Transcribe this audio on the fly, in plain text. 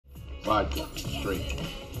vodka, straight.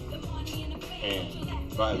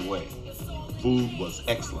 And by the way, food was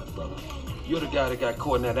excellent, brother. You're the guy that got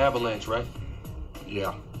caught in that avalanche, right?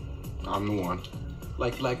 Yeah, I'm the one.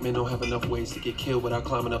 Like black men don't have enough ways to get killed without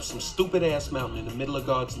climbing up some stupid ass mountain in the middle of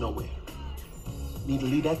God's nowhere. Need to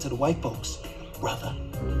leave that to the white folks, brother.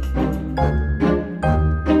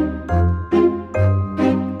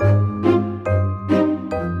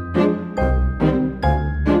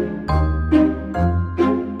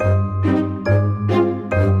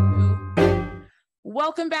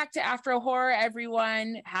 Welcome back to Afro Horror,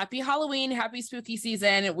 everyone. Happy Halloween, happy spooky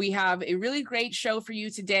season. We have a really great show for you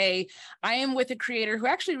today. I am with a creator who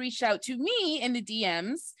actually reached out to me in the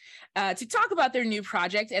DMs to talk about their new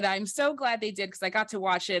project, and I'm so glad they did because I got to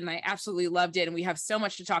watch it and I absolutely loved it, and we have so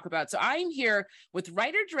much to talk about. So I'm here with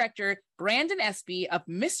writer-director Brandon Espy of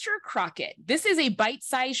Mr. Crockett. This is a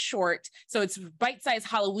bite-sized short, so it's bite-sized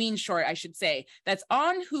Halloween short, I should say, that's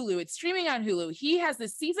on Hulu. It's streaming on Hulu. He has the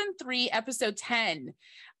season 3, episode 10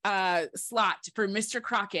 slot for Mr.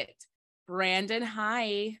 Crockett. Brandon,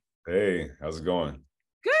 hi. Hey, how's it going?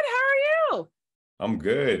 Good, how are you? I'm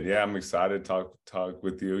good. Yeah, I'm excited to talk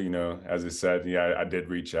with you. You know, as I said, yeah, I did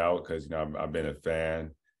reach out because, you know, I've been a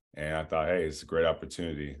fan and I thought, hey, it's a great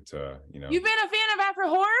opportunity to, you know. You've been a fan of Afro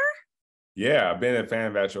Horror? Yeah, I've been a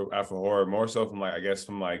fan of Afro Horror, more so from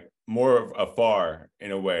more of afar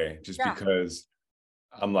in a way, just because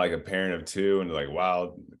I'm like a parent of 2 and like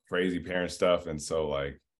wild, crazy parent stuff. And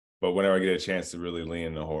so but whenever I get a chance to really lean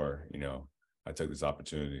into horror, you know, I took this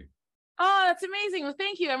opportunity. Oh, that's amazing. Well,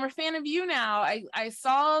 thank you. I'm a fan of you now. I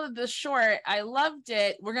saw the short. I loved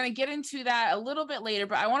it. We're going to get into that a little bit later,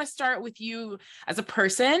 but I want to start with you as a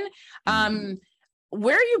person.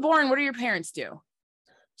 Where are you born? What do your parents do?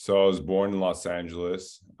 So I was born in Los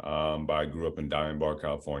Angeles, but I grew up in Diamond Bar,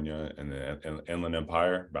 California, in the Inland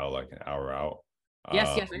Empire, about like an hour out. Yes,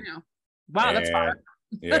 I know. Wow, that's far.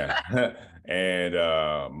 Yeah. And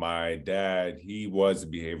my dad, he was a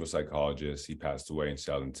behavioral psychologist. He passed away in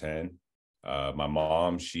 2010. My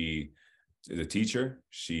mom, she is a teacher.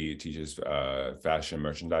 She teaches fashion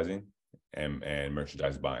merchandising and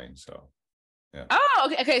merchandise buying. So, yeah.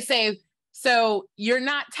 Oh, okay. So you're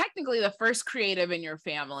not technically the first creative in your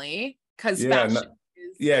family because fashion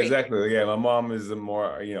is exactly. Yeah, my mom is the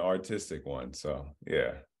more artistic one. So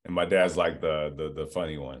yeah, and my dad's like the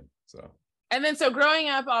funny one. So. And then, so growing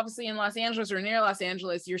up, obviously in Los Angeles or near Los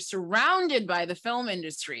Angeles, you're surrounded by the film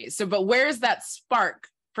industry. So, but where's that spark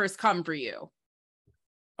first come for you?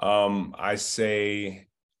 I say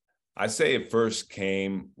it first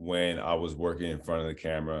came when I was working in front of the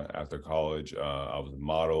camera after college. I was a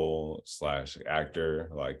model /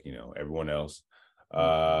 actor, like, you know, everyone else.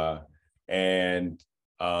 And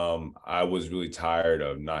I was really tired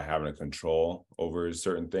of not having a control over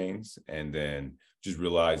certain things. And then just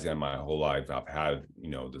realizing that my whole life I've had, you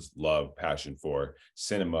know, this passion for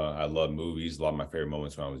cinema. I love movies. A lot of my favorite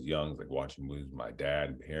moments when I was young, like watching movies with my dad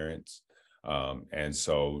and parents. And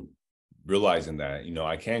so realizing that, you know,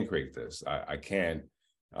 I can create this. I can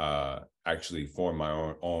actually form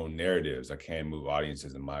my own narratives. I can move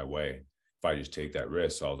audiences in my way if I just take that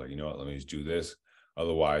risk. So I was like, you know what, let me just do this.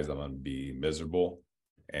 Otherwise, I'm going to be miserable.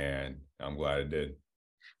 And I'm glad I did.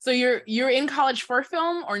 So you're in college for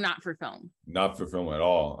film or not for film? Not for film at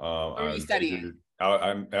all. What are you studying?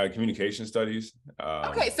 I'm communication studies.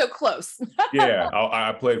 Okay, so close. Yeah,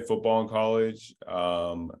 I played football in college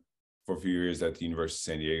for a few years at the University of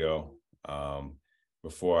San Diego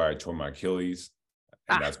before I tore my Achilles,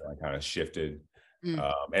 and that's when I kind of shifted.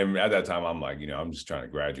 And at that time, I'm like, you know, I'm just trying to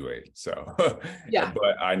graduate. So, yeah.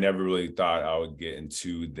 But I never really thought I would get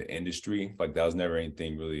into the industry. Like that was never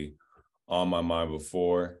anything really on my mind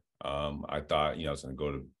before. I thought, you know, I was going to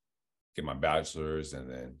go to get my bachelor's and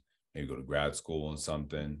then maybe go to grad school and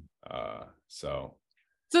something. So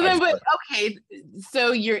you're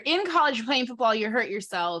in college playing football, you hurt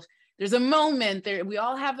yourself. There's a moment there. We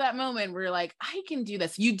all have that moment where like, I can do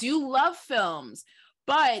this. You do love films,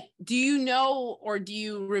 but do you know, or do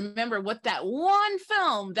you remember what that one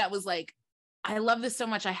film that was like, I love this so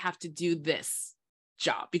much, I have to do this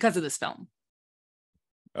job because of this film?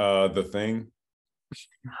 The Thing.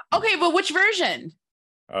 Okay, but which version?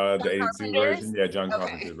 The 82 version. Yeah, John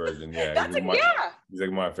Carpenter's version. Yeah. He's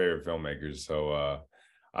like my favorite filmmakers. So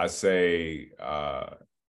I say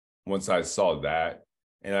once I saw that,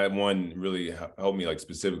 and that one really helped me like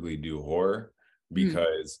specifically do horror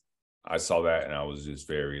because I saw that and I was just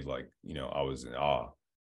very like, you know, I was in awe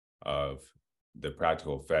of the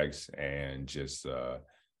practical effects and just the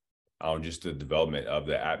development of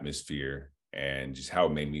the atmosphere and just how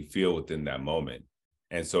it made me feel within that moment.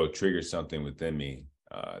 And so it triggered something within me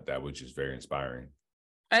that was just very inspiring.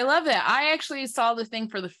 I love it. I actually saw the thing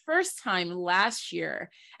for the first time last year,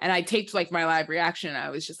 and I taped like my live reaction. I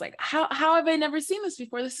was just like, how have I never seen this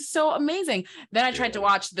before? This is so amazing. Then I tried to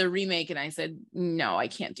watch the remake and I said, no, I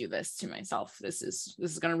can't do this to myself. This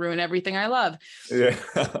is going to ruin everything I love. Yeah.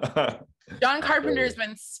 John Carpenter has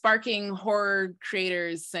been sparking horror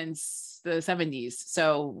creators since the 70s.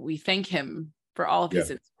 So we thank him for all of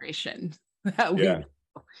his inspiration. No,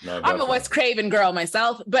 I'm a Wes Craven girl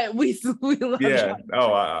myself, but we love John.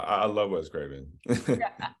 Oh, I love Wes Craven. But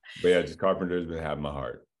yeah, just Carpenter's been having my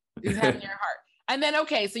heart. He's having your heart. And then,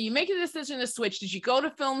 okay, so you make a decision to switch. Did you go to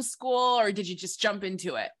film school or did you just jump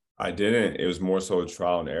into it? I didn't. It was more so a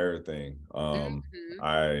trial and error thing.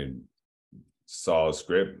 I saw a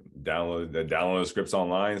script, download scripts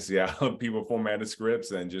online, see how people formatted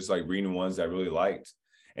scripts, and just like reading ones that I really liked,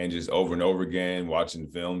 and just over and over again watching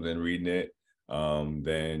films and reading it.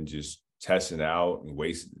 Then just testing out and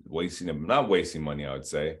not wasting money, I would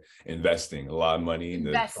say, investing a lot of money in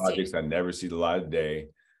the projects that never see the light of day,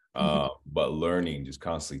 but learning, just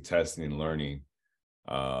constantly testing and learning.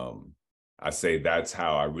 I say that's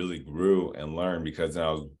how I really grew and learned, because I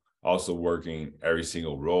was also working every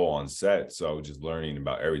single role on set. So just learning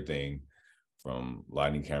about everything from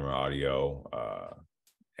lighting, camera, audio.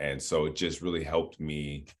 And so it just really helped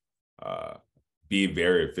me be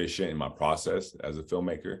very efficient in my process as a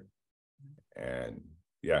filmmaker. And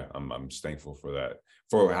yeah, I'm just thankful for that,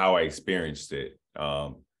 for how I experienced it.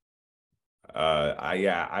 I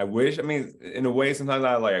wish, I mean, in a way, sometimes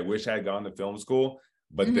I wish I had gone to film school,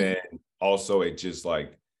 but then also it just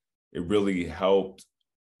like, it really helped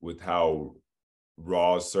with how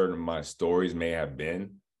raw certain of my stories may have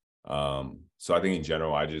been. So I think in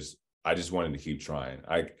general, I just wanted to keep trying.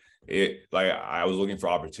 I was looking for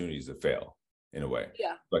opportunities to fail in a way,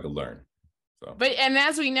 so I could learn. So. But and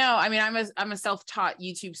as we know, I mean, I'm a self-taught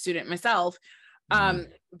YouTube student myself.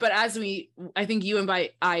 But as I think you and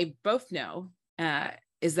I both know,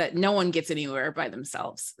 is that no one gets anywhere by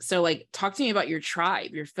themselves. So like, talk to me about your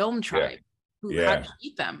tribe, your film tribe. How did you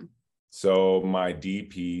meet them? So my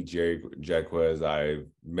DP, Jerry Jaquez, I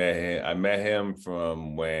met him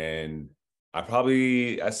from when I've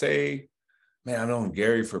known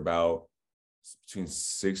Gary for about between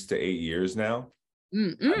 6 to 8 years now.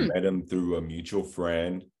 I met him through a mutual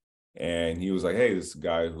friend, and he was like, hey, this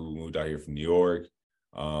guy who moved out here from New York.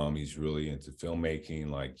 He's really into filmmaking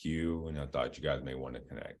like you, and I thought you guys may want to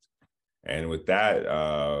connect. And with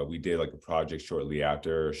that, we did like a project shortly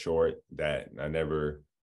after, a short that I never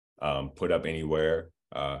put up anywhere.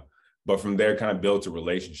 But from there, kind of built a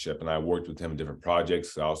relationship, and I worked with him in different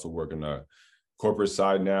projects. I also work on the corporate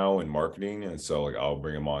side now in marketing, and so like I'll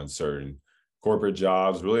bring him on certain corporate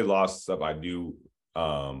jobs. Really, lots of stuff I do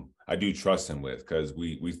trust him with, because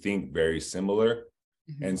we think very similar,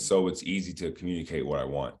 and so it's easy to communicate what I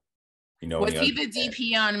want. You know, was he the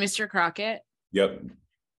DP on Mr. Crockett? Yep.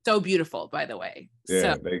 So beautiful, by the way.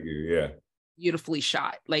 Yeah, so thank you. Yeah. Beautifully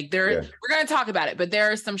shot. Like we're gonna talk about it, but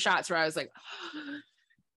there are some shots where I was like, oh,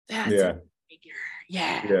 that's a figure.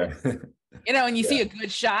 Yeah. You know, when you see a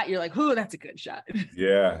good shot, you're like, oh, that's a good shot.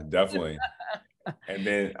 Yeah, definitely. And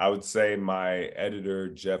then I would say my editor,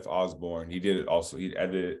 Jeff Osborne, he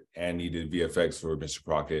edited and he did VFX for Mr.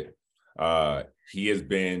 Crockett. He has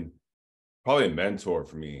been probably a mentor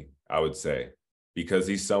for me, I would say, because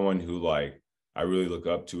he's someone who like I really look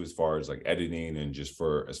up to as far as like editing and as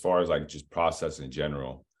far as like just process in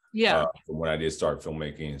general. Yeah. When I did start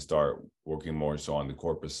filmmaking and start working more so on the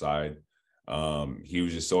corporate side, he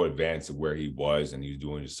was just so advanced of where he was, and he was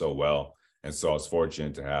doing it so well. And so I was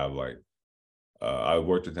fortunate to have like, I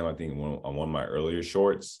worked with him, I think, on one of my earlier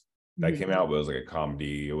shorts that came out, but it was like a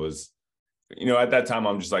comedy. It was, you know, at that time,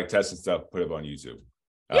 I'm just like testing stuff, put it on YouTube.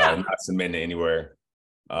 Not submitting it anywhere.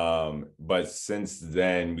 But since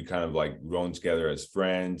then, we kind of like grown together as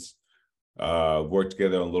friends, worked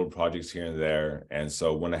together on little projects here and there. And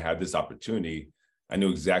so when I had this opportunity, I knew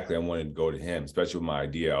exactly I wanted to go to him, especially with my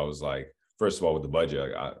idea. I was like, first of all, with the budget,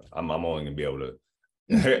 like I'm only gonna be able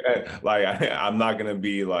to, like, I'm not gonna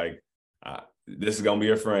be like, this is gonna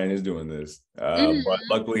be a friend who's doing this. But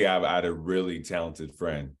luckily, I had a really talented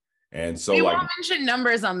friend, and so we like won't mention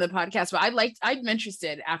numbers on the podcast, but I'm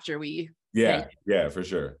interested after we. Yeah, for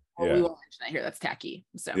sure. Well, we won't mention that here. That's tacky.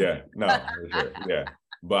 So yeah, no, for sure. Yeah,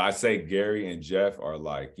 but I say Gary and Jeff are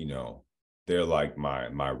like, you know, they're like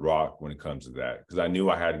my rock when it comes to that, because I knew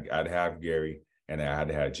I'd have Gary and I had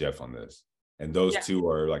to have Jeff on this, and those two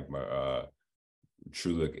are like my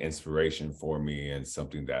truly like inspiration for me, and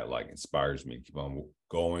something that like inspires me to keep on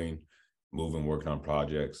going, moving, working on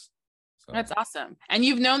projects. So That's awesome. And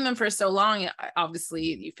you've known them for so long. Obviously,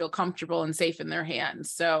 you feel comfortable and safe in their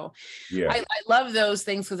hands. So yeah. I love those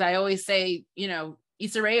things because I always say,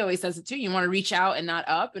 Issa Rae always says it too. You want to reach out and not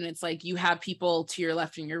up. And it's like you have people to your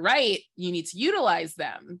left and your right. You need to utilize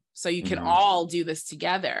them so you can all do this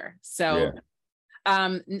together. So,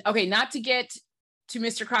 okay, not to get to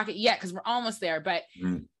Mr. Crockett yet because we're almost there, but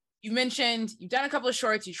you mentioned you've done a couple of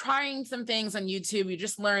shorts, you're trying some things on YouTube, you're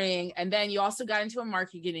just learning, and then you also got into a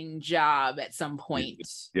marketing job at some point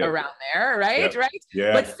around there, right? Right?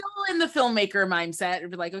 Yeah. But still in the filmmaker mindset,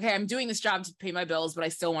 of like, okay, I'm doing this job to pay my bills, but I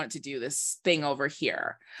still want to do this thing over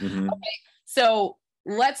here. Okay, so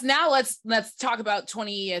let's talk about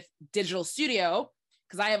 20th Digital Studio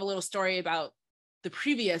because I have a little story about the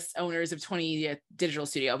previous owners of 20th Digital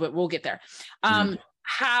Studio, but we'll get there.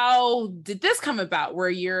 How did this come about where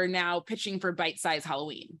you're now pitching for Bite Size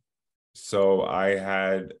Halloween? So I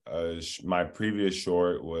had my previous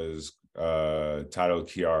short was titled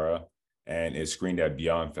Kiara, and it screened at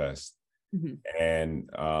Beyond Fest. And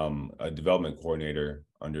a development coordinator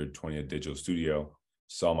under 20th Digital Studio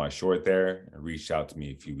saw my short there and reached out to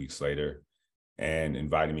me a few weeks later and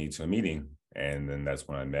invited me to a meeting. And then that's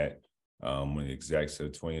when I met one of the execs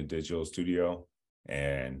of 20th Digital Studio,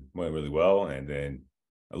 and went really well. And then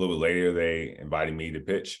a little bit later, they invited me to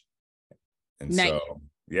pitch. And so,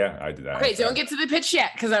 yeah, I did that. Okay, don't get to the pitch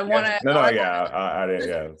yet because I want to. I did.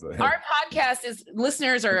 Our podcast is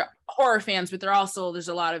listeners are horror fans, but there's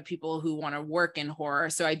a lot of people who want to work in horror.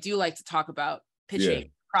 So I do like to talk about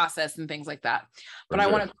pitching process and things like that. But I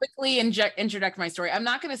want to quickly interject my story. I'm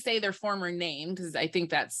not going to say their former name because I think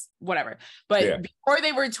that's whatever. But before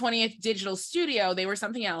they were 20th Digital Studio, they were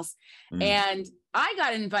something else. And I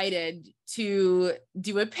got invited to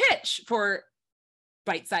do a pitch for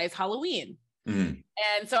Bite Size Halloween. And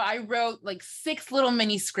so I wrote like 6 little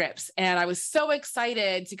mini scripts and I was so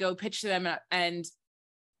excited to go pitch to them. And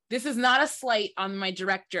this is not a slight on my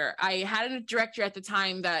director. I had a director at the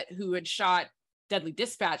time who had shot Deadly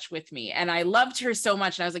Dispatch with me. And I loved her so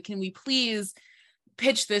much. And I was like, can we please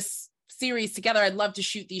pitch this series together? I'd love to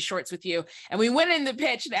shoot these shorts with you. And we went in the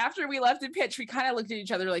pitch. And after we left the pitch, we kind of looked at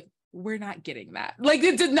each other like, we're not getting that. Like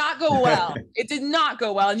it did not go well. It did not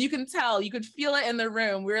go well. And you can tell, you could feel it in the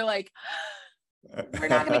room. We were like, we're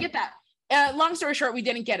not going to get that. Long story short, we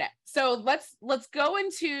didn't get it. So let's go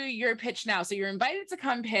into your pitch now. So you're invited to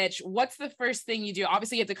come pitch. What's the first thing you do?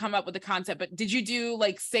 Obviously you have to come up with the concept, but did you do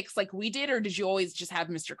like 6 like we did, or did you always just have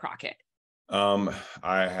Mr. Crockett?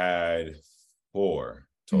 I had 4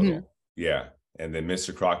 total. Yeah. And then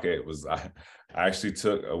Mr. Crockett was, I actually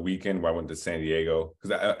took a weekend where I went to San Diego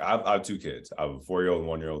because I have 2 kids. I have a 4-year-old and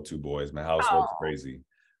 1-year-old, 2 boys. My household's crazy.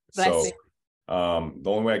 So the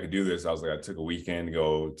only way I could do this, I was like, I took a weekend to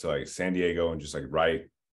go to like San Diego and just like write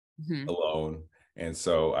alone. And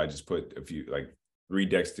so I just put a few, like 3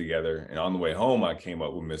 decks together. And on the way home, I came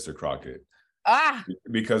up with Mr. Crockett.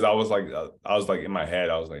 Because I was like in my head,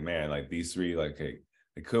 I was like, man, like these 3, like, hey,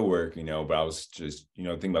 it could work, but I was just,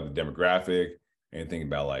 thinking about the demographic and thinking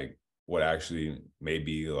about like what actually may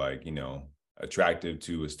be like, attractive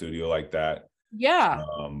to a studio like that. Yeah.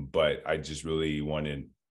 But I just really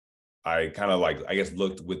I kind of like, I guess,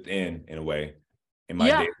 looked within in a way in my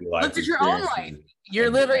daily life. Looked at your own life. You're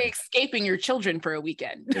literally escaping your children for a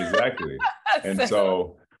weekend. Exactly. And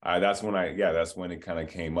so that's when it kind of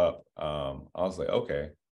came up. I was like, okay.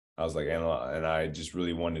 I was like, and I just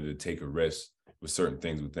really wanted to take a risk with certain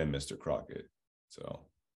things within Mr. Crockett. So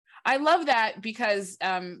I love that because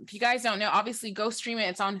if you guys don't know, obviously go stream it.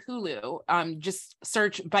 It's on Hulu. Just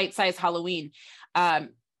search Bite Size Halloween,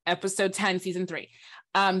 episode 10, season 3.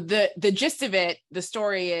 The gist of it, the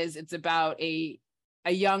story is it's about a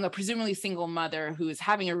presumably single mother who is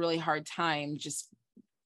having a really hard time just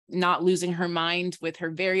not losing her mind with her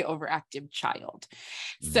very overactive child.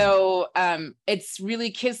 So it's really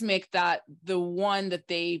kismet that the one that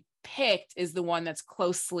they picked is the one that's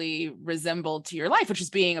closely resembled to your life, which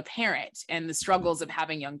is being a parent and the struggles of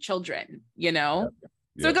having young children, So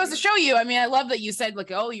it goes to show you, I mean, I love that you said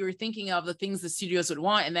like, oh, you were thinking of the things the studios would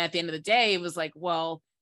want. And then at the end of the day, it was like, well,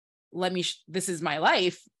 this is my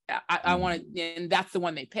life. I want to, and that's the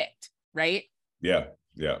one they picked. Right. Yeah.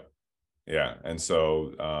 And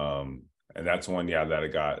so, and that's one, that I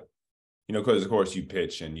got, cause of course you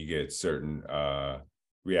pitch and you get certain,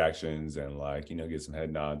 reactions and like, get some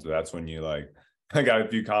head nods. But that's when you like, I got a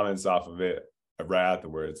few comments off of it right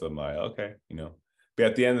afterwards. I'm like, okay, but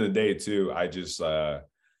at the end of the day too, I just, I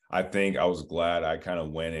think I was glad I kind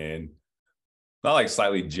of went in, not like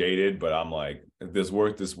slightly jaded, but I'm like, if this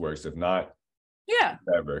works, this works. If not,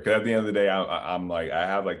 whatever. Because at the end of the day, I'm like, I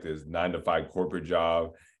have like this 9-to-5 corporate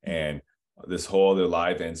job, and this whole other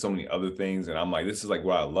life and so many other things. And I'm like, this is like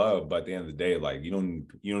what I love. But at the end of the day, like you don't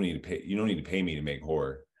need to pay me to make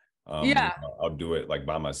horror. Yeah. I'll do it like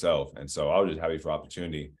by myself. And so I was just happy for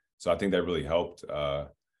opportunity. So I think that really helped,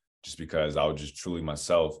 just because I was just truly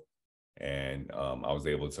myself. And I was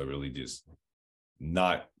able to really just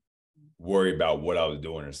not worry about what I was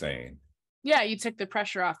doing or saying. Yeah, you took the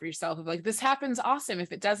pressure off yourself of like, this happens, awesome.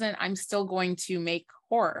 If it doesn't, I'm still going to make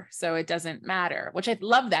horror. So it doesn't matter, which I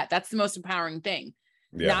love that. That's the most empowering thing.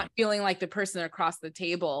 Yeah. Not feeling like the person across the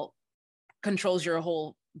table controls your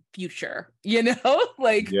whole future, you know?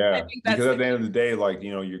 Like, yeah, I think that's because at the end of the day, like,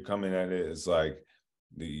 you know, you're coming at it, it's like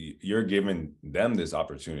you're giving them this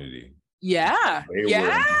opportunity. Yeah. They were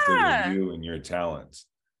interested in you and your talents.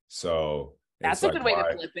 So that's a good way to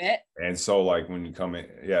flip it. And so like when you come in,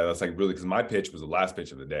 yeah, that's like really, because my pitch was the last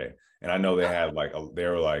pitch of the day. And I know they had like,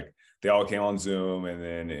 they all came on Zoom, and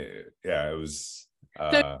then it was,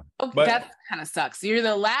 but that kind of sucks. You're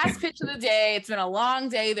the last pitch of the day. It's been a long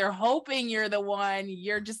day. They're hoping you're the one.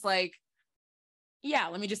 You're just like, yeah,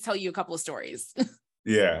 let me just tell you a couple of stories.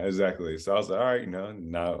 Yeah, exactly. So I was like, all right, you know,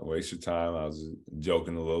 not waste your time. I was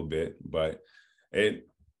joking a little bit, but it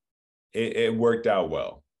worked out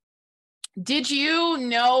well. Did you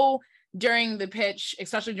know during the pitch,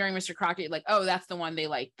 especially during Mr. Crockett, like, oh, that's the one, they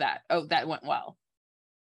liked that. Oh, that went well.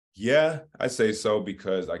 Yeah, I say so,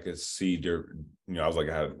 because I could see their, you know, I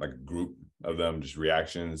had like a group of them, just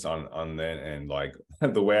reactions on that, and like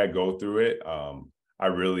the way I go through it, I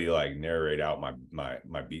really like narrate out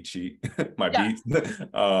my beat sheet, my beats.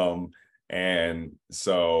 And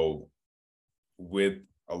so with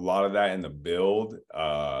a lot of that in the build,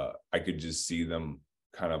 I could just see them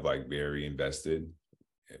kind of like very invested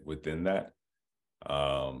within that.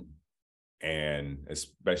 And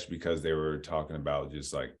especially because they were talking about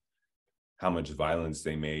just like how much violence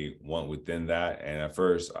they may want within that. And at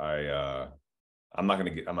first I'm not gonna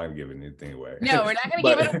give anything away. No, we're not gonna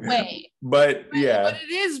give it away. But yeah, but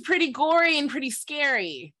it is pretty gory and pretty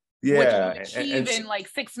scary. Yeah, which you achieve in like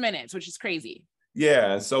 6 minutes, which is crazy.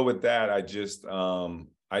 Yeah, and so with that, I just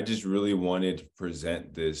really wanted to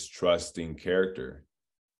present this trusting character.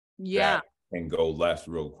 Yeah, and go left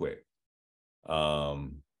real quick. Oh,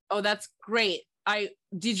 that's great.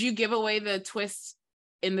 Did you give away the twist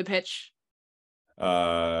in the pitch?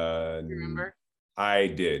 Remember? I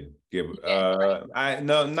did give. I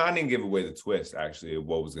didn't give away the twist actually of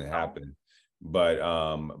what was going to happen, but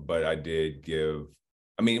I did give.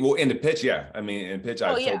 I mean, well, in the pitch, yeah. I mean, in the pitch,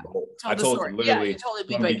 I told literally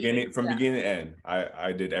from beginning to end.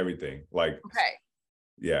 I did everything. Like, okay.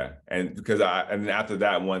 Yeah, and because and after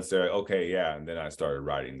that, once they're like, okay, yeah, and then I started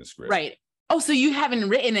writing the script. Right. Oh, so you haven't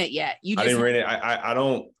written it yet? I didn't write it. I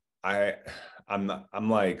don't. I'm not.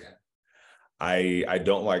 I'm like. I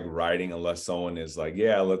don't like writing unless someone is like,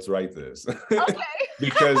 yeah, let's write this. Okay.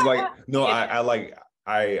 Because like, no, I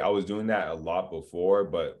was doing that a lot before,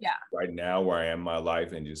 but yeah, right now where I am in my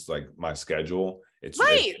life and just like my schedule, it's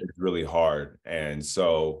really hard. And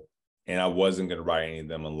so, and I wasn't going to write any of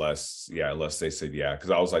them unless they said, yeah.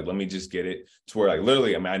 Cause I was like, let me just get it to where like,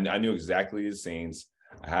 literally, I mean, I knew exactly the scenes.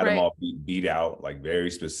 I had them all beat out, like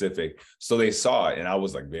very specific. So they saw it and I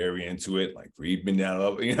was like very into it, like reading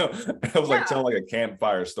down, you know, I was like telling like a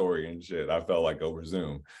campfire story and shit. I felt like over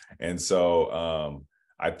Zoom. And so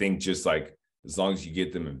I think just like, as long as you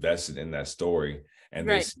get them invested in that story and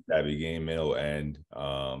they see that beginning, middle, end,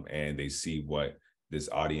 and they see what this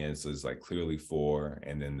audience is like clearly for,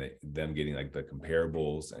 and then them getting like the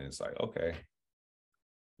comparables, and it's like, okay.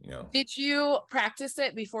 You know. Did you practice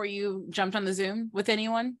it before you jumped on the Zoom with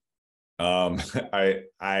anyone?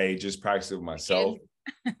 I just practiced it with myself.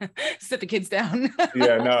 Sit the kids down.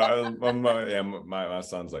 Yeah, no, my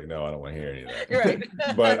son's like, no, I don't want to hear any of that. Right.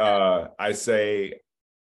 But I say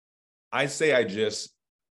I just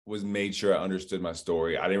made sure I understood my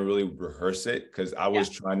story. I didn't really rehearse it because I was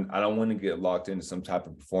trying. I don't want to get locked into some type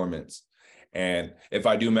of performance. And if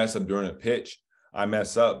I do mess up during a pitch, I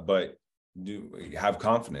mess up, but do have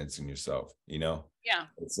confidence in yourself, you know? Yeah.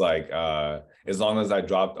 It's like as long as I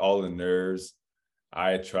dropped all the nerves,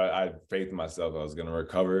 I had faith in myself I was gonna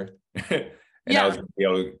recover. And I was gonna be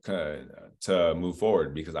able to move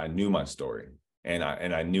forward because I knew my story and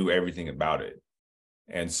I knew everything about it.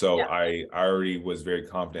 And so I already was very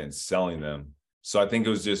confident in selling them. So I think it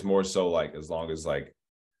was just more so like as long as like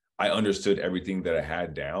I understood everything that I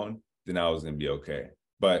had down, then I was gonna be okay.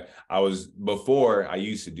 But I used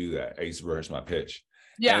to do that. I used to rehearse my pitch.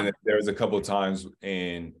 Yeah. And there was a couple of times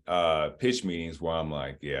in pitch meetings where I'm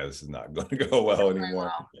like, yeah, this is not going to go well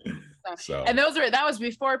anymore. So And that was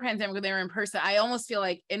before pandemic when they were in person. I almost feel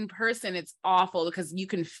like in person it's awful because you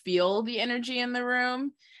can feel the energy in the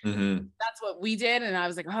room. mhm. That's what we did. And I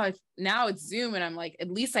was like, oh, now it's Zoom. And I'm like, at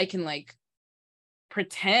least I can like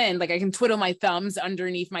pretend, like I can twiddle my thumbs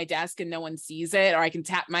underneath my desk and no one sees it, or I can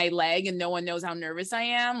tap my leg and no one knows how nervous I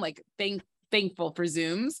am. Like thankful for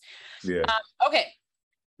Zooms. Yeah. Okay.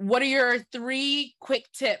 What are your 3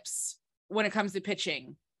 quick tips when it comes to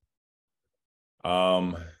pitching?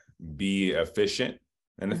 Be efficient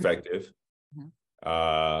and effective.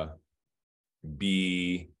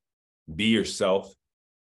 Be yourself.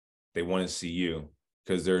 They want to see you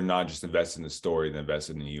because they're not just invested in the story, they're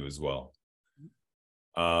invested in you as well.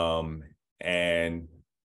 And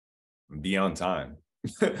be on time.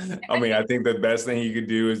 I mean, I think the best thing you could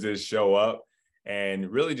do is just show up and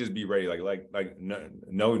really just be ready. Like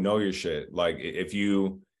know your shit. Like if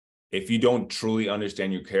you don't truly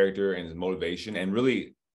understand your character and his motivation, and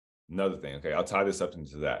really another thing, okay, I'll tie this up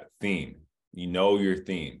into that theme. You know your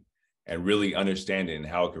theme and really understand it and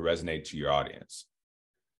how it could resonate to your audience.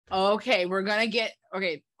 Okay,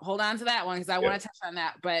 hold on to that one because I want to touch on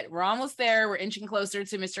that, but we're almost there. We're inching closer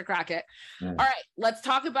to Mr. Crockett. All right, let's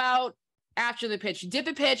talk about after the pitch. You did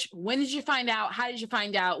the pitch. When did you find out? How did you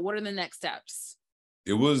find out? What are the next steps?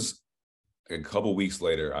 It was a couple weeks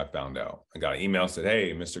later, I found out. I got an email said,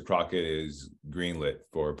 "Hey, Mr. Crockett is greenlit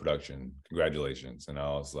for production. Congratulations." And I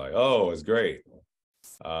was like, "Oh, it's great."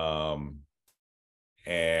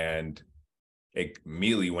 And it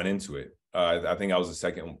immediately went into it. I think I was the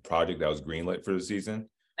second project that was greenlit for the season.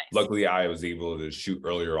 Nice. Luckily, I was able to shoot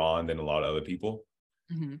earlier on than a lot of other people.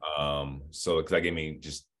 So because that gave me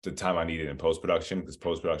just the time I needed in post-production, because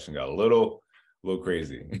post-production got a little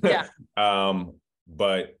crazy. Yeah.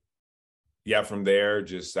 But yeah, from there,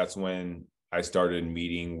 that's when I started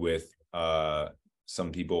meeting with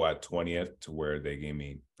some people at 20th to where they gave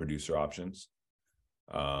me producer options.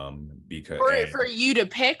 Because for you to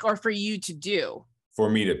pick or for you to do? For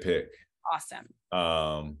me to pick. Awesome.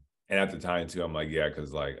 And at the time too, I'm like, yeah,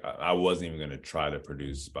 because like I wasn't even gonna try to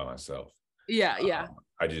produce by myself. Yeah.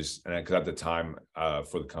 Because at the time,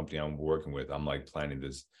 for the company I'm working with, I'm like planning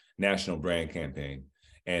this national brand campaign,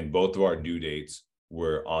 and both of our due dates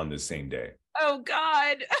were on the same day. Oh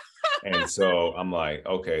God. And so I'm like,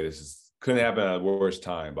 okay, couldn't happen at the worst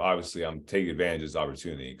time, but obviously I'm taking advantage of this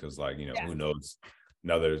opportunity because, like, who knows,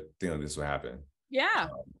 another thing like this will happen. Yeah.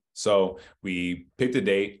 So we picked a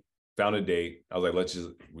date, found a date. I was like,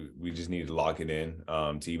 we just need to lock it in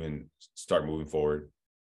to even start moving forward.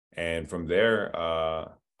 And from there, I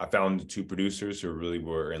found 2 producers who really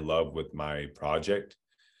were in love with my project.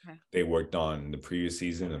 Okay. They worked on the previous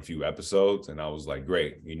season, a few episodes, and I was like,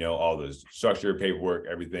 great, all the structure, paperwork,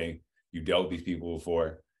 everything. You dealt with these people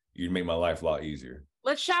before. You'd make my life a lot easier.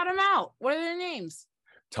 Let's shout them out. What are their names?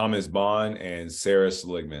 Thomas Bond and Sarah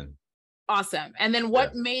Seligman. Awesome. And then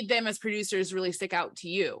what made them as producers really stick out to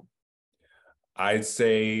you? I'd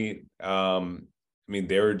say,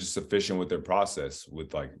 they were just efficient with their process,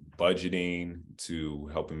 with like budgeting to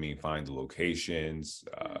helping me find the locations.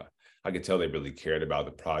 I could tell they really cared about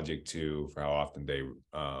the project too, for how often they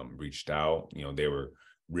reached out. They were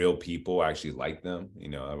real people. I actually liked them.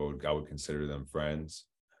 I would consider them friends.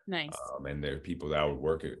 Nice. And they're people that I would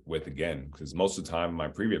work with again, because most of the time, my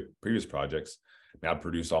previous projects, I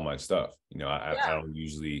produce all my stuff. I don't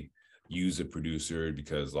usually use a producer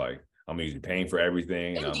because like I'm usually paying for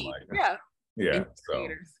everything, and I'm like, yeah. So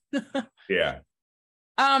yeah.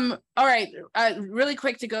 All right. Really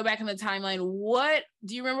quick to go back in the timeline. What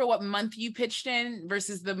do you remember? What month you pitched in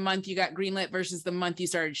versus the month you got greenlit versus the month you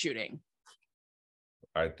started shooting?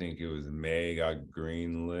 I think it was May got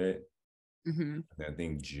greenlit. And I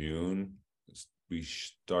think June we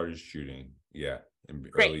started shooting. Yeah, in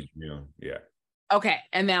early June. Yeah. Okay,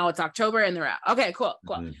 and now it's October and they're out. Okay, cool.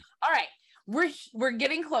 All right. We're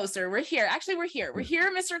getting closer. We're here. Actually, we're here,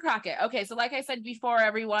 Mr. Crockett. Okay, so like I said before,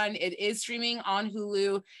 everyone, it is streaming on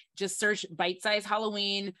Hulu. Just search Bite Size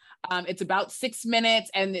Halloween. It's about 6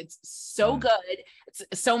 minutes and it's so good.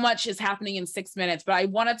 So much is happening in 6 minutes, but I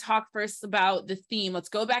want to talk first about the theme. Let's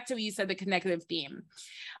go back to what you said, the connective theme.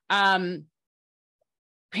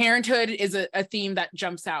 Parenthood is a theme that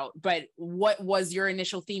jumps out, but what was your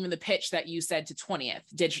initial theme in the pitch that you said to 20th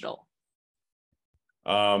Digital?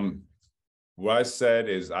 What I said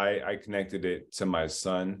is I connected it to my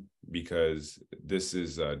son because this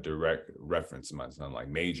is a direct reference to my son. Like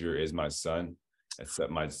Major is my son,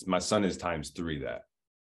 except my son is ×3 that.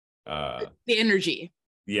 The energy.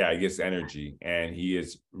 Yeah, I guess energy, and he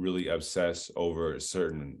is really obsessed over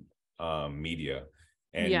certain media.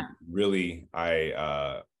 And really,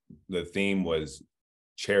 the theme was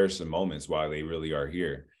cherish the moments while they really are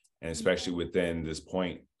here. And especially within this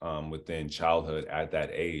point, within childhood at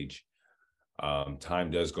that age,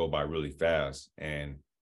 time does go by really fast. And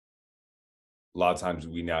a lot of times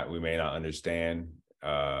we may not understand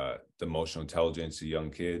the emotional intelligence of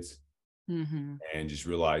young kids, and just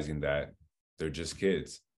realizing that they're just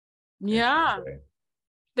kids. Yeah.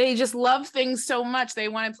 They just love things so much. They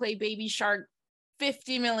want to play Baby Shark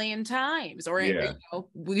 50 million times, or you know,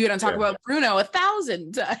 we don't talk about Bruno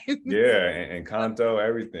 1,000 times. Yeah, and Kanto,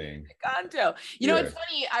 everything. Kanto. You know, it's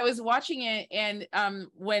funny. I was watching it, and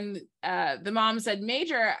when the mom said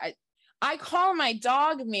Major, I call my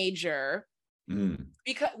dog Major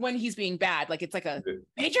because when he's being bad, like it's like a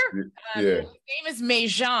Major. His name is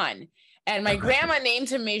Mejan, and my grandma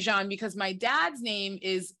named him Mejan because my dad's name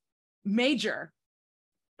is Major.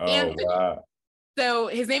 Oh, Anthony. wow. So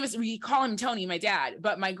his name is, we call him Tony, my dad,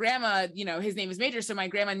 but my grandma, you know, his name is Major. So my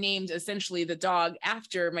grandma named essentially the dog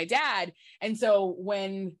after my dad. And so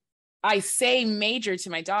when I say Major to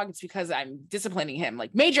my dog, it's because I'm disciplining him,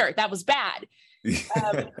 like, Major, that was bad. So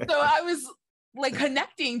I was like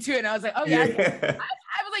connecting to it. And I was like, oh yeah.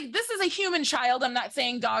 I was like, this is a human child. I'm not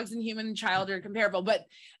saying dogs and human child are comparable, but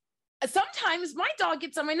sometimes my dog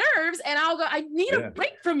gets on my nerves and I'll go, I need a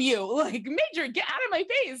break from you. Like, Major, get out of my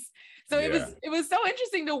face. So it was so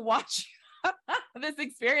interesting to watch this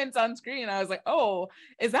experience on screen. I was like, oh,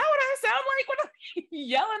 is that what I sound like when I'm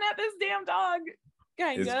yelling at this damn dog?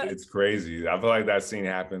 It's crazy. I feel like that scene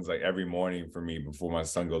happens like every morning for me before my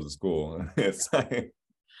son goes to school. It's like,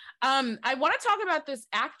 I want to talk about this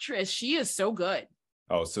actress. She is so good.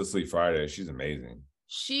 Oh, Cicely Friday. She's amazing.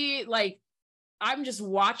 She, like, I'm just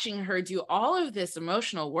watching her do all of this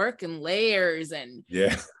emotional work and layers, and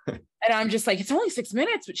and I'm just like, it's only 6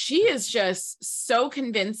 minutes, but she is just so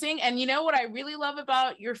convincing. And you know what I really love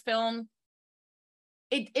about your film?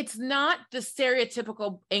 It's not the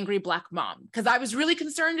stereotypical angry Black mom, because I was really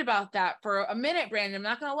concerned about that for a minute, Brandon. I'm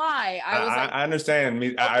not gonna lie. I understand.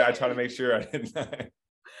 Me, okay. I try to make sure I didn't.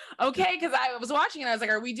 Okay, because I was watching and I was like,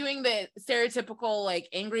 are we doing the stereotypical like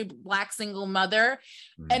angry Black single mother?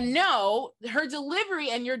 And no, her delivery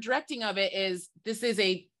and your directing of it is, this is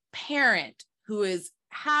a parent who is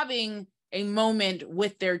having a moment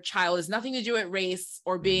with their child. It's nothing to do with race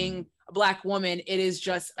or being a Black woman. It is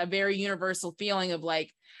just a very universal feeling of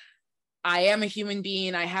like, I am a human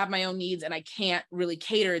being, I have my own needs, and I can't really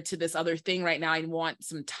cater to this other thing right now. I want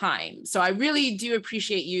some time. So I really do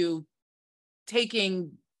appreciate you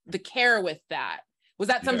taking the care with that. Was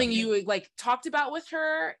that something you like talked about with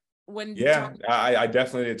her when? I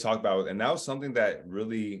definitely did talk about it. And that was something that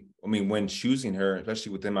really, I mean, when choosing her,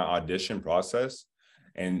 especially within my audition process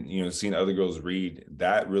and, you know, seeing other girls read,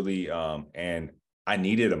 that really, and I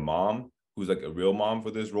needed a mom who's like a real mom for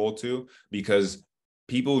this role too, because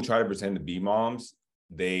people who try to pretend to be moms,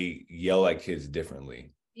 they yell at kids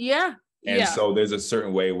differently. And so there's a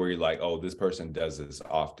certain way where you're like, oh, this person does this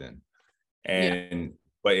often. And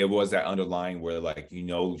but it was that underlying where, like, you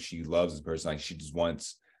know, she loves this person. Like, she just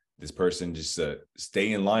wants this person just to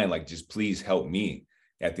stay in line. Like, just please help me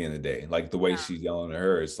at the end of the day. Like, the way she's yelling at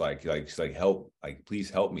her, it's like, she's like, help, like,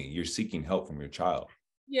 please help me. You're seeking help from your child.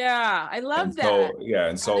 Yeah, I love that. So,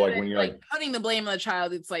 and so like when you're like putting the blame on the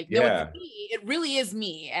child, it's like, no, it's me. It really is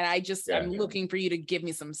me. And I just, I'm looking for you to give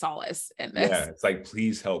me some solace in this. Yeah, it's like,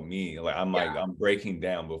 please help me. Like, I'm like, I'm breaking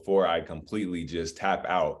down before I completely just tap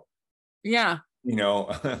out. Yeah. You know,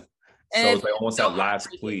 so it's like almost that last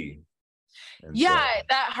plea. And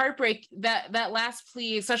that heartbreak, that last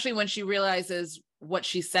plea, especially when she realizes what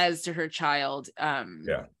she says to her child,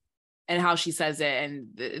 and how she says it, and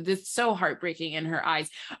it's so heartbreaking in her eyes.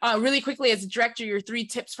 Really quickly, as a director, your 3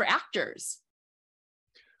 tips for actors.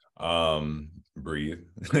 Breathe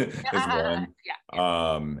is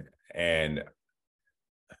one. And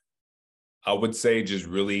I would say just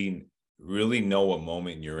really know what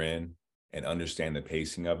moment you're in and understand the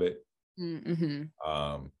pacing of it. And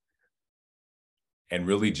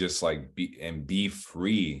really just like be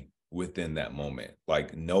free within that moment.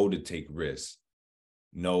 Like, know to take risks.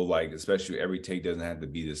 Know, like, especially every take doesn't have to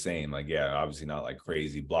be the same. Like, obviously not like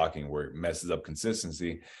crazy blocking where it messes up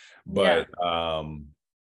consistency. But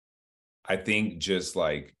I think just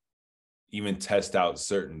like even test out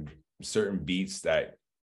certain beats that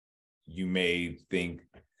you may think,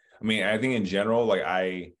 I mean, I think in general,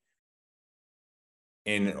 like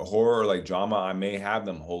in horror, like drama, I may have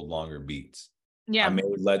them hold longer beats. I may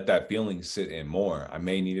let that feeling sit in more. I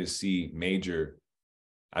may need to see Major.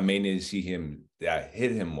 I may need to see him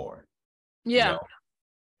hit him more. You know?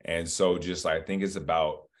 And so just, I think it's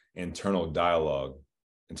about internal monologue.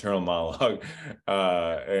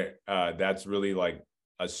 That's really like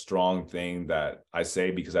a strong thing that I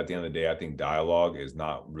say, because at the end of the day, I think dialogue is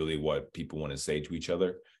not really what people want to say to each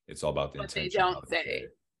other. It's all about the What they intention. don't say.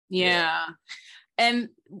 Yeah. And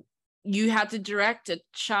you have to direct a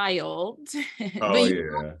child. Oh, But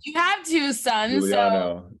yeah. you have two sons.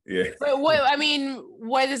 Juliano. Yeah. But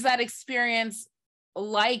what is that experience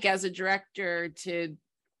like as a director to,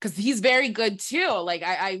 because he's very good too. Like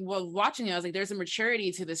I was watching you, I was like, there's a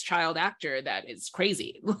maturity to this child actor that is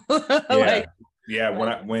crazy.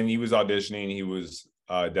 When he was auditioning, he was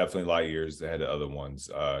definitely light years ahead of other ones.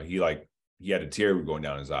 He had a tear going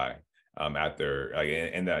down his eye after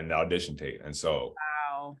in the audition tape. And so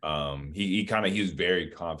he was very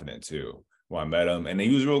confident too when I met him, and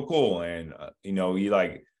he was real cool. And he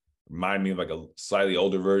reminded me of like a slightly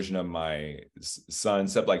older version of my son,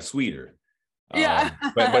 except like sweeter.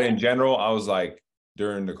 But in general, I was like,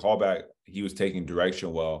 during the callback, he was taking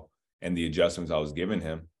direction well, and the adjustments I was giving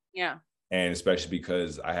him. Yeah. And especially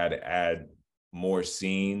because I had to add more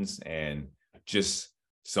scenes and just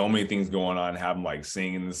so many things going on, have him like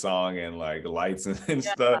singing the song and like lights and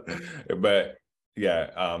stuff. But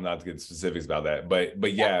not to get specifics about that. But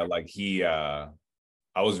like I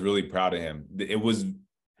was really proud of him. It was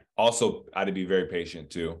also, I had to be very patient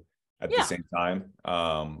too at the same time.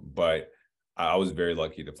 But I was very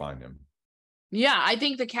lucky to find him. Yeah, I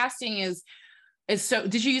think the casting is so.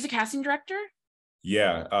 Did you use a casting director?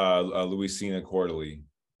 Yeah, Louisina Quarterly.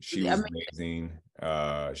 She was amazing.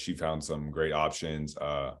 She found some great options.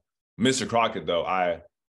 Mr. Crockett, though, I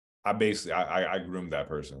groomed that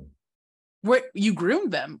person. What, you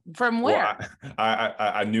groomed them from where? Well,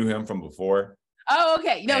 I knew him from before. Oh,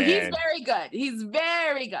 okay. No, he's very good. He's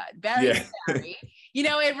very good. Very scary.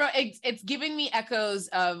 It's giving me echoes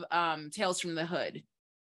of Tales from the Hood.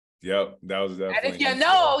 Yep, that was definitely. And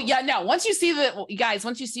if no. Once you see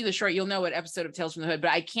the short, you'll know what episode of Tales from the Hood.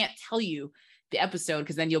 But I can't tell you the episode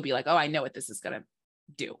because then you'll be like, oh, I know what this is gonna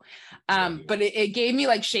do. But it gave me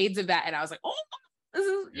like shades of that, and I was like, oh, this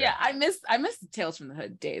is I miss the Tales from the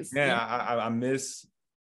Hood days. Yeah, I miss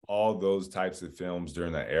all those types of films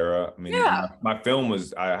during that era. I mean, my film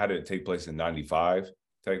I had it take place in '95,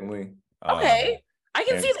 technically. Okay, I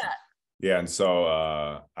can see that. Yeah, and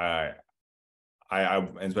so I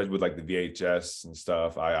especially with like the VHS and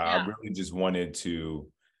stuff, I really just wanted to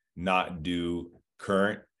not do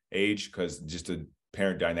current age because just the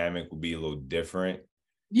parent dynamic would be a little different.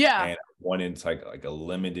 Yeah, and I wanted to like a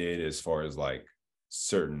limited as far as like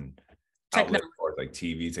certain outlets or like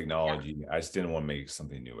TV technology. I just didn't want to make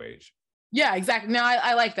something new age. Yeah, exactly. No,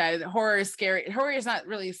 I like that. Horror is scary. Horror is not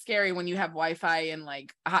really scary when you have Wi-Fi and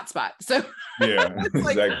like a hotspot. So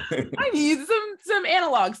exactly. I need some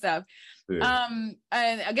analog stuff. Yeah.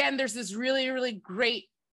 And again, there's this really, really great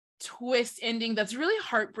twist ending that's really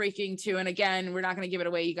heartbreaking too. And again, we're not going to give it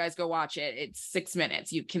away. You guys go watch it. It's 6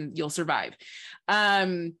 minutes. You'll survive.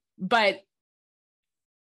 But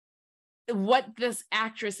what this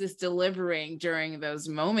actress is delivering during those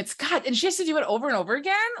moments, God, and she has to do it over and over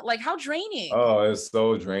again. Like, how draining. Oh, it's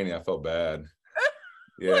so draining. I felt bad.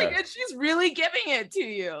 Yeah. And she's really giving it to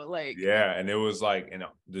you. Like, yeah. And it was like,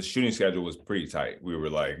 the shooting schedule was pretty tight. We were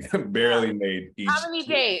like barely made each. How many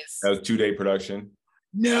days? That was 2-day production.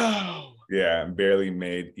 No. Yeah. Barely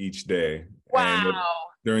made each day. Wow. And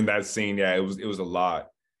during that scene, it was a lot.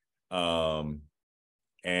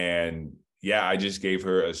 And I just gave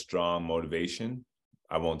her a strong motivation.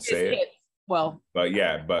 I won't say it. Well, but with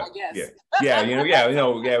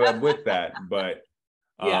that, but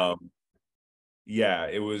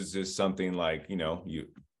it was just something like,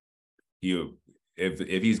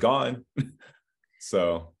 if he's gone.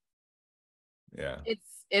 So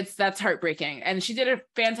that's heartbreaking, and she did a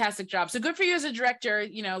fantastic job. So good for you as a director,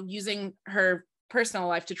 using her personal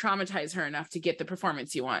life to traumatize her enough to get the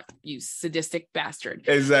performance you want, you sadistic bastard.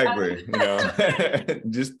 Exactly.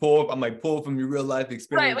 Just pull from your real life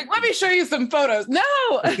experience. Right. Like, let me show you some photos. No.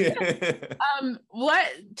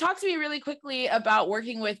 Talk to me really quickly about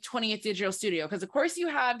working with 20th Digital Studio, because of course you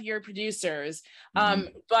have your producers,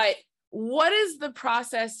 but what is the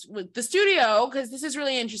process with the studio? Because this is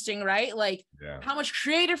really interesting, right? Like, how much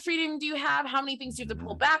creative freedom do you have? How many things do you have to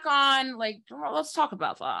pull back on? Like, let's talk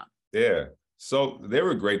about that. Yeah. So they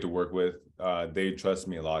were great to work with. They trusted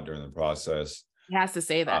me a lot during the process. He has to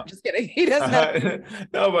say that. Just kidding. He doesn't.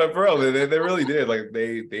 No, but for real, they really did. Like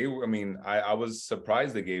they. I mean, I was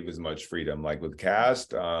surprised they gave as much freedom. Like with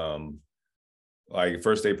cast, like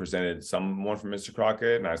first they presented someone from Mr.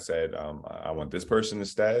 Crockett, and I said, I want this person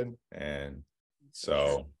instead. And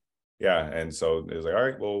so, and so it was like, all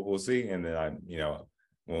right, well, we'll see. And then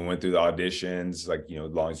when we went through the auditions, like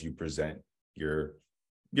as long as you present your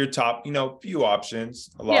your top, few options.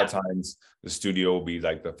 A lot of times the studio will be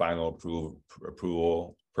like the final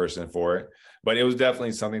approval person for it. But it was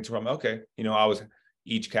definitely something to, okay, I was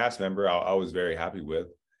each cast member I was very happy with.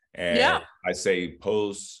 And I say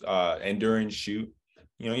post and during shoot,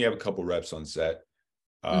 you have a couple reps on set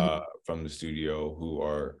from the studio who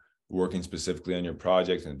are working specifically on your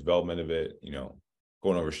project and development of it,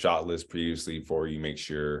 going over shot list previously before you make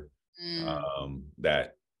sure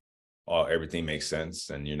that everything makes sense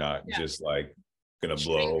and you're not just like gonna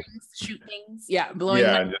shoot things,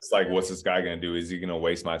 and just like, what's this guy gonna do? Is he gonna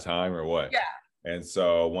waste my time or what? And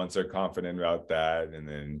so once they're confident about that, and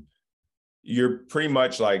then you're pretty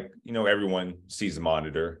much like, everyone sees a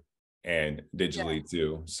monitor and digitally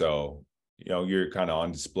too, so you're kind of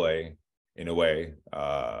on display in a way.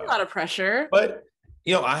 A lot of pressure, but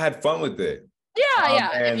I had fun with it.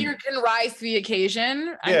 And if you can rise to the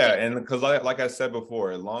occasion. And because like I said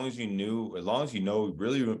before, as long as you know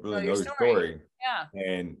really know your story,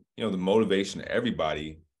 and the motivation of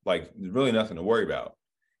everybody, like there's really nothing to worry about.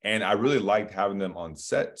 And I really liked having them on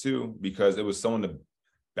set too, because it was someone to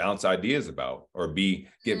bounce ideas about or get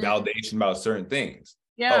validation about certain things.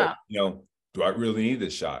 Do I really need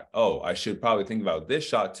this shot? Oh, I should probably think about this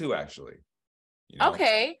shot too, actually.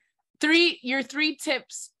 Okay, your three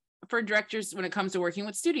tips for directors when it comes to working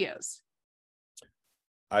with studios.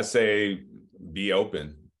 I say be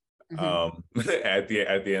open. At the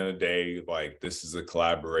end of the day, like, this is a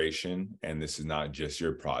collaboration and this is not just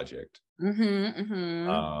your project. I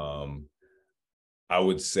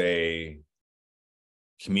would say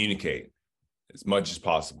communicate as much as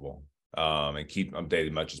possible, and keep updated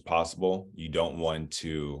as much as possible. You don't want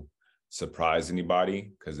to surprise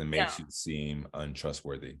anybody because it makes you seem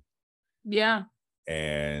untrustworthy.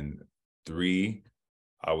 And 3,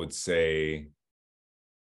 I would say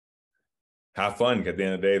have fun. At the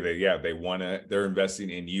end of the day, they're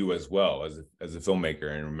investing in you as well as a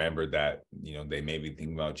filmmaker. And remember that, they may be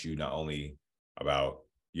thinking about you, not only about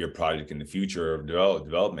your project in the future of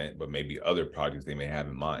development, but maybe other projects they may have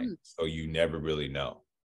in mind. So you never really know.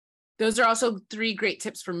 Those are also 3 great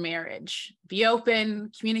tips for marriage. Be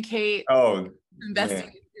open, communicate, investing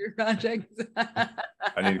in your projects.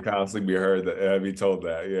 I need to constantly be told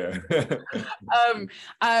that.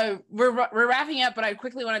 We're wrapping up, but I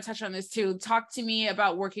quickly want to touch on this too. Talk to me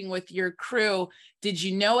about working with your crew. Did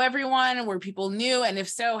you know everyone? Were people new? And if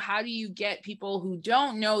so, how do you get people who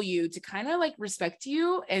don't know you to kind of like respect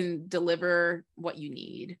you and deliver what you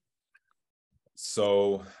need?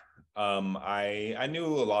 So I knew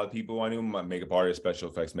a lot of people. I knew my makeup artist, special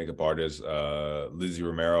effects makeup artist, Lizzie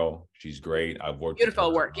Romero. She's great. I've worked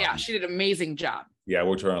beautiful work. She did an amazing job. I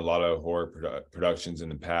worked with her on a lot of horror productions in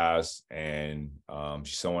the past, and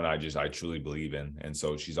she's someone I truly believe in, and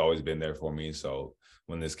so she's always been there for me. So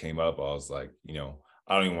when this came up, I was like, I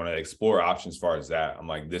don't even want to explore options as far as that. I'm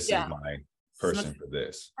like, this is my person for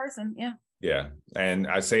this person. And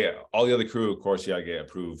I say all the other crew, of course, I get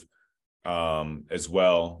approved as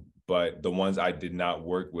well. But the ones I did not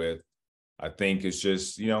work with, I think it's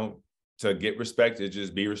just, to get respect, it's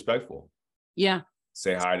just be respectful.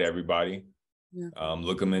 Say hi to everybody.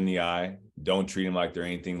 Look them in the eye. Don't treat them like they're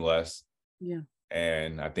anything less.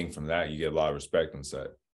 And I think from that, you get a lot of respect on set.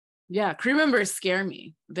 Crew members scare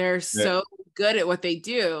me. They're so good at what they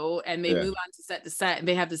do, and they move on to set, and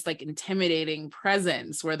they have this like intimidating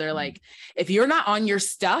presence where they're like, if you're not on your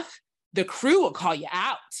stuff, the crew will call you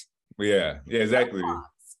out. Exactly.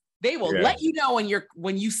 They will let you know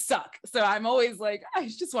when you suck. So I'm always like, I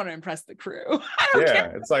just want to impress the crew. I don't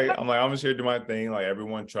care. It's like, I'm just here to do my thing. Like,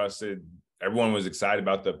 everyone was excited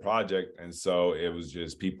about the project. And so it was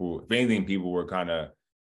just people, if anything, people were kind of,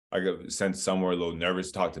 like, sensed somewhere a little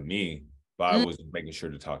nervous to talk to me, but I was making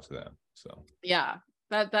sure to talk to them. So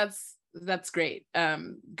that's great.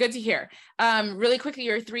 Good to hear. Really quickly,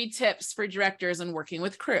 your 3 tips for directors on working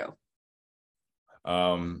with crew.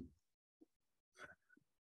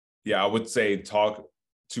 I would say talk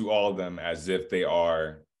to all of them as if they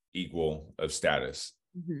are equal of status,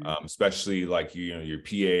 especially like, your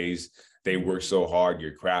PAs, they work so hard,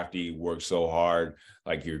 your crafty work so hard,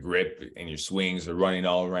 like your grip and your swings are running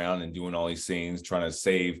all around and doing all these things, trying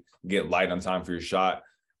to get light on time for your shot.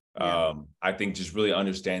 I think just really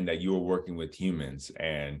understand that you are working with humans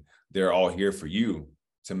and they're all here for you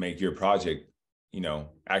to make your project,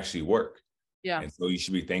 actually work. And so you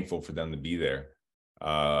should be thankful for them to be there.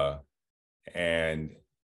 And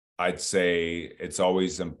I'd say it's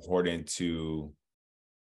always important to,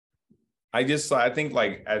 I think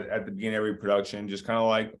like at the beginning of every production, just kind of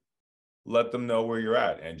like let them know where you're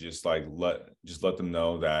at, and just let them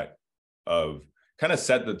know that kind of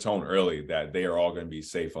set the tone early that they are all going to be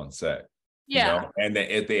safe on set. Yeah. and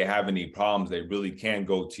that if they have any problems, they really can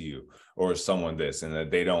go to you or someone this, and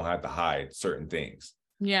that they don't have to hide certain things.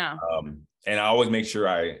 Yeah. And I always make sure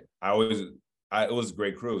it was a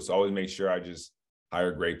great crew. So I always make sure I just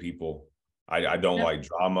hire great people. I don't like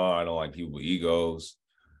drama. I don't like people with egos.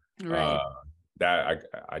 Right. That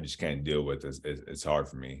I just can't deal with. It's hard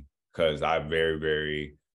for me because I have very,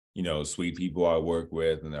 very, sweet people I work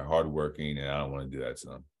with, and they're hardworking, and I don't want to do that to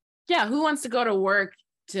them. Yeah. Who wants to go to work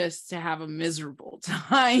just to have a miserable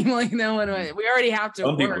time? Like, no one, we already have to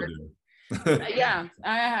Some work. people do. Yeah.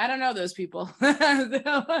 I don't know those people.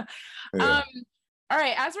 So, all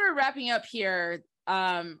right. As we're wrapping up here,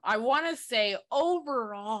 I want to say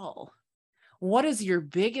overall, what is your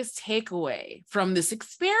biggest takeaway from this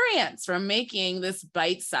experience, from making this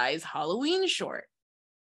bite-sized Halloween short?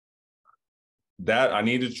 That I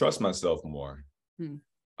need to trust myself more.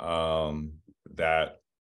 That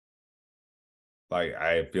like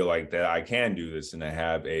I feel like that I can do this, and I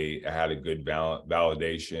had a good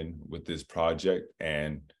validation with this project,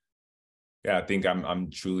 and yeah, I think I'm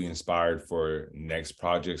truly inspired for next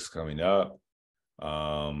projects coming up,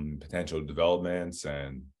 potential developments,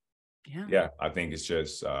 and yeah, I think it's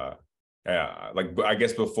just like I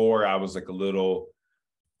guess before I was like a little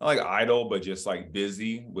not like idle, but just like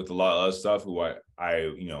busy with a lot of other stuff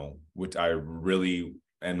which I really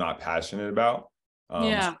am not passionate about. So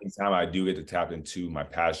anytime I do get to tap into my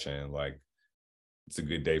passion, like it's a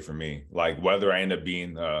good day for me. Like whether I end up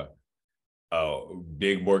being a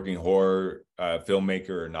big working horror filmmaker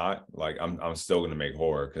or not, like I'm still gonna make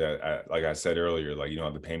horror because like I said earlier, like you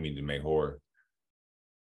don't have to pay me to make horror.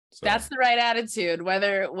 So, that's the right attitude,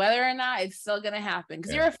 whether or not it's still gonna happen,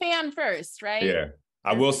 because you're a fan first, right? Yeah.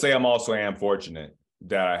 I will say I am fortunate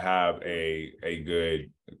that I have a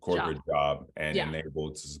good corporate job and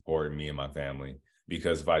able to support me and my family,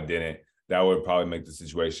 because if I didn't, that would probably make the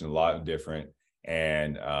situation a lot different.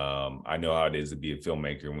 And I know how it is to be a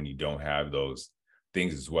filmmaker when you don't have those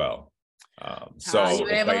things as well. And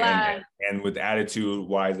with attitude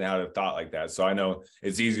wise and how to thought like that. So I know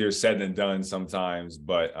it's easier said than done sometimes,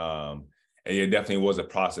 but it definitely was a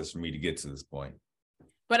process for me to get to this point.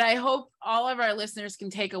 But I hope all of our listeners can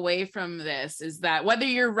take away from this is that whether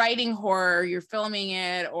you're writing horror, you're filming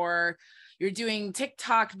it, or you're doing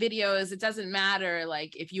TikTok videos, it doesn't matter.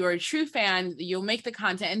 Like if you are a true fan, you'll make the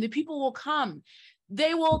content and the people will come.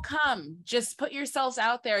 They will come. Just put yourselves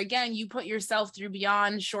out there. Again, you put yourself through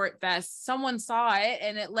Beyond Short Fest. Someone saw it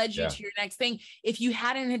and it led you to your next thing. If you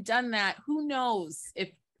hadn't had done that, who knows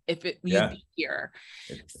if you'd be here.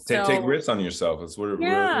 Take risks on yourself. That's what it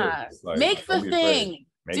really is. Like, make the thing.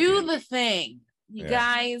 Do the thing, you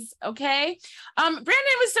guys. Okay. Brandon,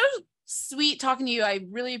 it was so sweet talking to you. I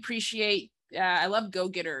really appreciate, I love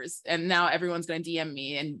go-getters, and now everyone's going to DM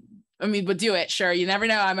me, and but do it. Sure. You never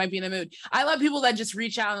know. I might be in the mood. I love people that just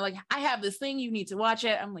reach out and like, I have this thing, you need to watch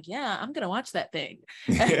it. I'm like, yeah, I'm going to watch that thing.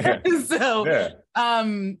 And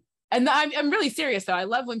I'm really serious though. I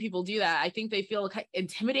love when people do that. I think they feel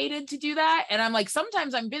intimidated to do that. And I'm like,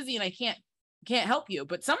 sometimes I'm busy and I can't help you,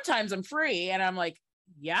 but sometimes I'm free and I'm like,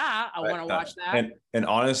 yeah, I want to watch that. And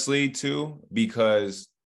honestly too, because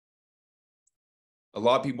a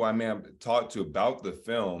lot of people I may have talked to about the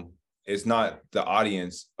film, it's not the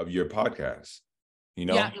audience of your podcast,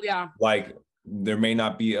 like there may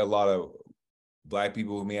not be a lot of Black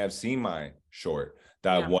people who may have seen my short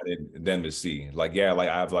that I wanted them to see. Like, I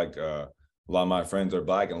have like a lot of my friends are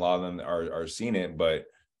Black and a lot of them are seeing it, but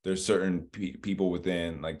there's certain people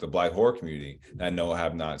within like the Black horror community that I know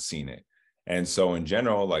have not seen it. And so in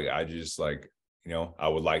general, like, I just like, I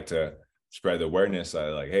would like to spread the awareness.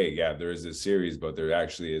 Hey, there is this series, but there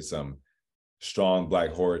actually is some strong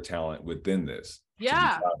Black horror talent within this. Yeah.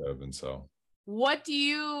 To be proud of. And so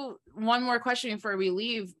one more question before we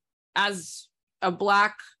leave, as a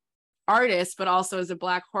Black artist, but also as a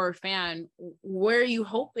Black horror fan, where are you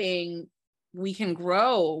hoping we can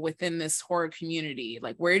grow within this horror community?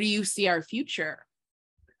 Like, where do you see our future?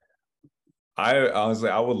 I honestly,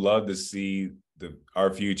 I would love to see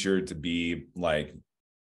our future to be like,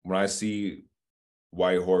 when I see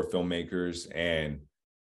white horror filmmakers, and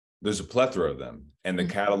there's a plethora of them, and the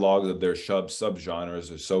catalogs of their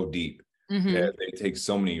subgenres are so deep that they take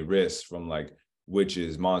so many risks, from like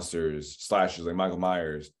witches, monsters, slashers like Michael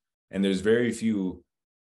Myers, and there's very few.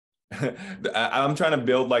 I'm trying to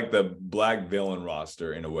build like the Black villain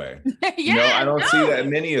roster in a way. I don't see that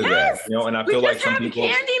many of that. And I feel like some people.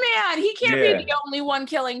 Candyman, he can't be the only one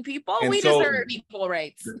killing people. And we deserve equal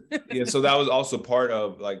rights. So that was also part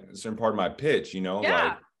of like a certain part of my pitch.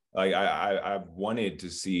 Like I wanted to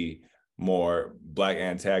see more Black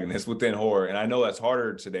antagonists within horror, and I know that's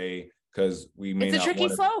harder today because we may. It's a tricky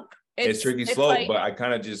slope. it's tricky it's slope, like, but I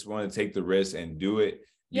kind of just want to take the risk and do it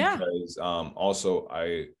yeah, because also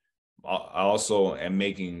I also am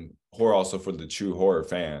making horror also for the true horror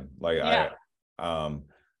fan. Like yeah,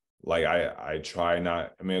 I try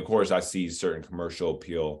not, I mean, of course I see certain commercial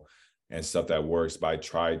appeal and stuff that works, but I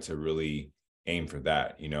try to really aim for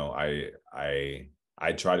that. You know, I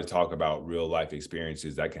try to talk about real life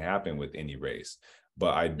experiences that can happen with any race,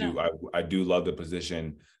 but I do love the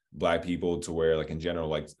position Black people to where, like, in general,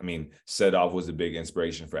 like, I mean, Set Off was a big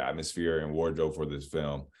inspiration for atmosphere and wardrobe for this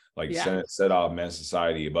film. Like, Set Off, Men's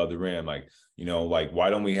Society, Above the Rim, like, you know, like, why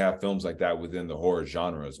don't we have films like that within the horror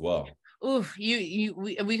genre as well? Ooh,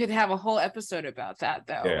 we could have a whole episode about that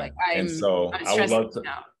though. Yeah. Like and so I'm I would love to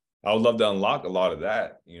now. I would love to unlock a lot of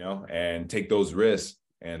that, you know, and take those risks.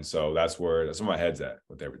 And so that's where my head's at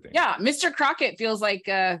with everything. Yeah, Mr. Crockett feels like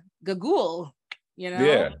a ghoul, you know?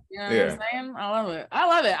 Yeah. You know what I'm saying? I love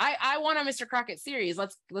it. I want a Mr. Crockett series.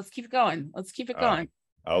 Let's keep it going. Let's keep it going.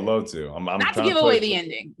 I would love to. I'm not to give away the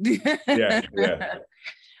ending. Yeah.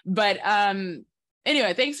 But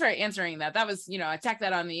anyway, thanks for answering that. That was, I tacked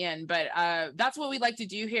that on the end, but that's what we like to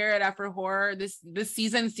do here at Afro Horror. This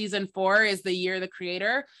season 4 is the year of the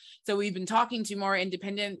creator. So we've been talking to more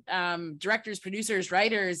independent directors, producers,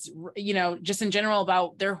 writers, just in general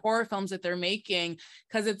about their horror films that they're making.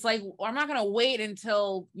 Because it's like, I'm not going to wait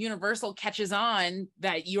until Universal catches on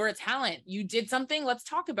that you're a talent. You did something, let's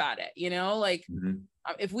talk about it.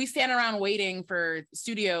 If we stand around waiting for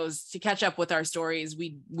studios to catch up with our stories,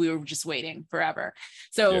 we were just waiting forever.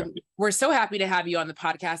 So we're so happy to have you on the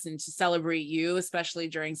podcast and to celebrate you, especially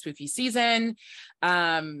during spooky season.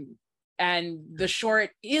 And the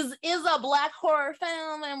short is a Black horror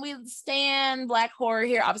film, and we stand Black horror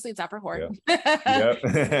here. Obviously, it's Afro Horror.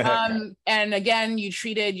 And again, you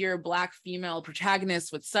treated your Black female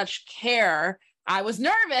protagonist with such care. I was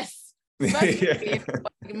nervous.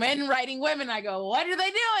 Men writing women, I go, what are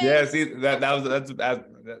they doing? Yeah, see, that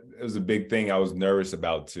was a big thing I was nervous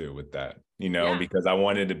about too with that, because I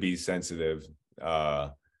wanted to be sensitive,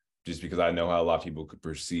 just because I know how a lot of people could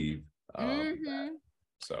perceive that.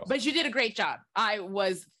 So, but you did a great job. I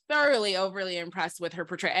was thoroughly overly impressed with her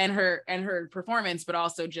portrayal and her performance, but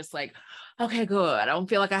also just like, okay, good. I don't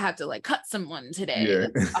feel like I have to like cut someone today.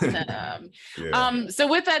 Awesome. So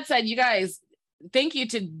with that said, you guys, thank you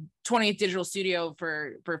to 20th Digital Studio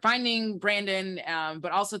for finding Brandon,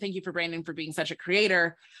 but also thank you for Brandon for being such a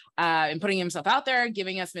creator and putting himself out there,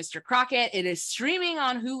 giving us Mr. Crockett. It is streaming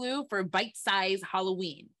on Hulu for Bite Size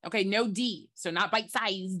Halloween. Okay, no D, so not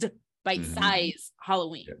bite-sized, bite-size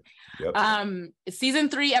Halloween. Season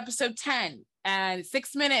 3, episode 10. And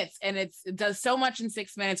 6 minutes, and it does so much in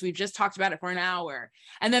 6 minutes. We've just talked about it for an hour,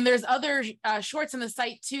 and then there's other shorts on the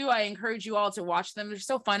site too. I encourage you all to watch them. They're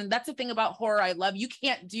so fun. That's the thing about horror I love. You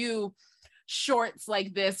can't do shorts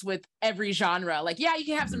like this with every genre. Like, yeah, you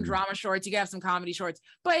can have some drama shorts, you can have some comedy shorts,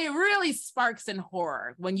 but it really sparks in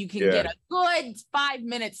horror when you can get a good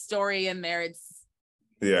 5-minute story in there. It's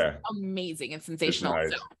amazing and sensational.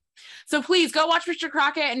 It's nice. So please go watch Mr.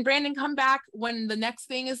 Crockett, and Brandon, come back when the next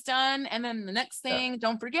thing is done. And then the next thing,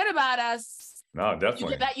 don't forget about us. No, definitely. You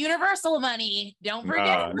get that Universal money. Don't forget.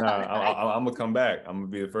 I'm going to come back. I'm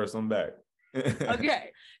going to be the first one back.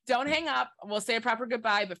 Okay. Don't hang up. We'll say a proper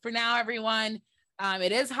goodbye. But for now, everyone,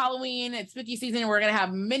 it is Halloween. It's spooky season. We're going to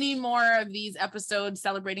have many more of these episodes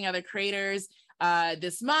celebrating other creators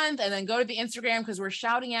this month. And then go to the Instagram because we're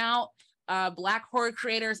shouting out Black horror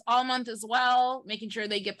creators all month as well, making sure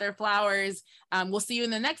they get their flowers. We'll see you in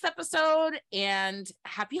the next episode, and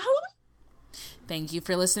happy Halloween. Thank you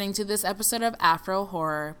for listening to this episode of Afro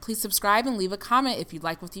Horror. Please subscribe and leave a comment if you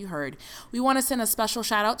like what you heard. We want to send a special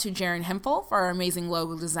shout out to Jaron Hempel for our amazing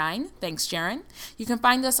logo design. Thanks, Jaron. You can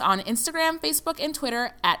find us on Instagram, Facebook, and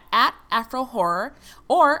Twitter at Afro Horror,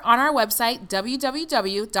 or on our website,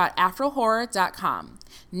 www.afrohorror.com.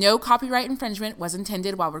 No copyright infringement was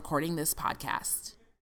intended while recording this podcast.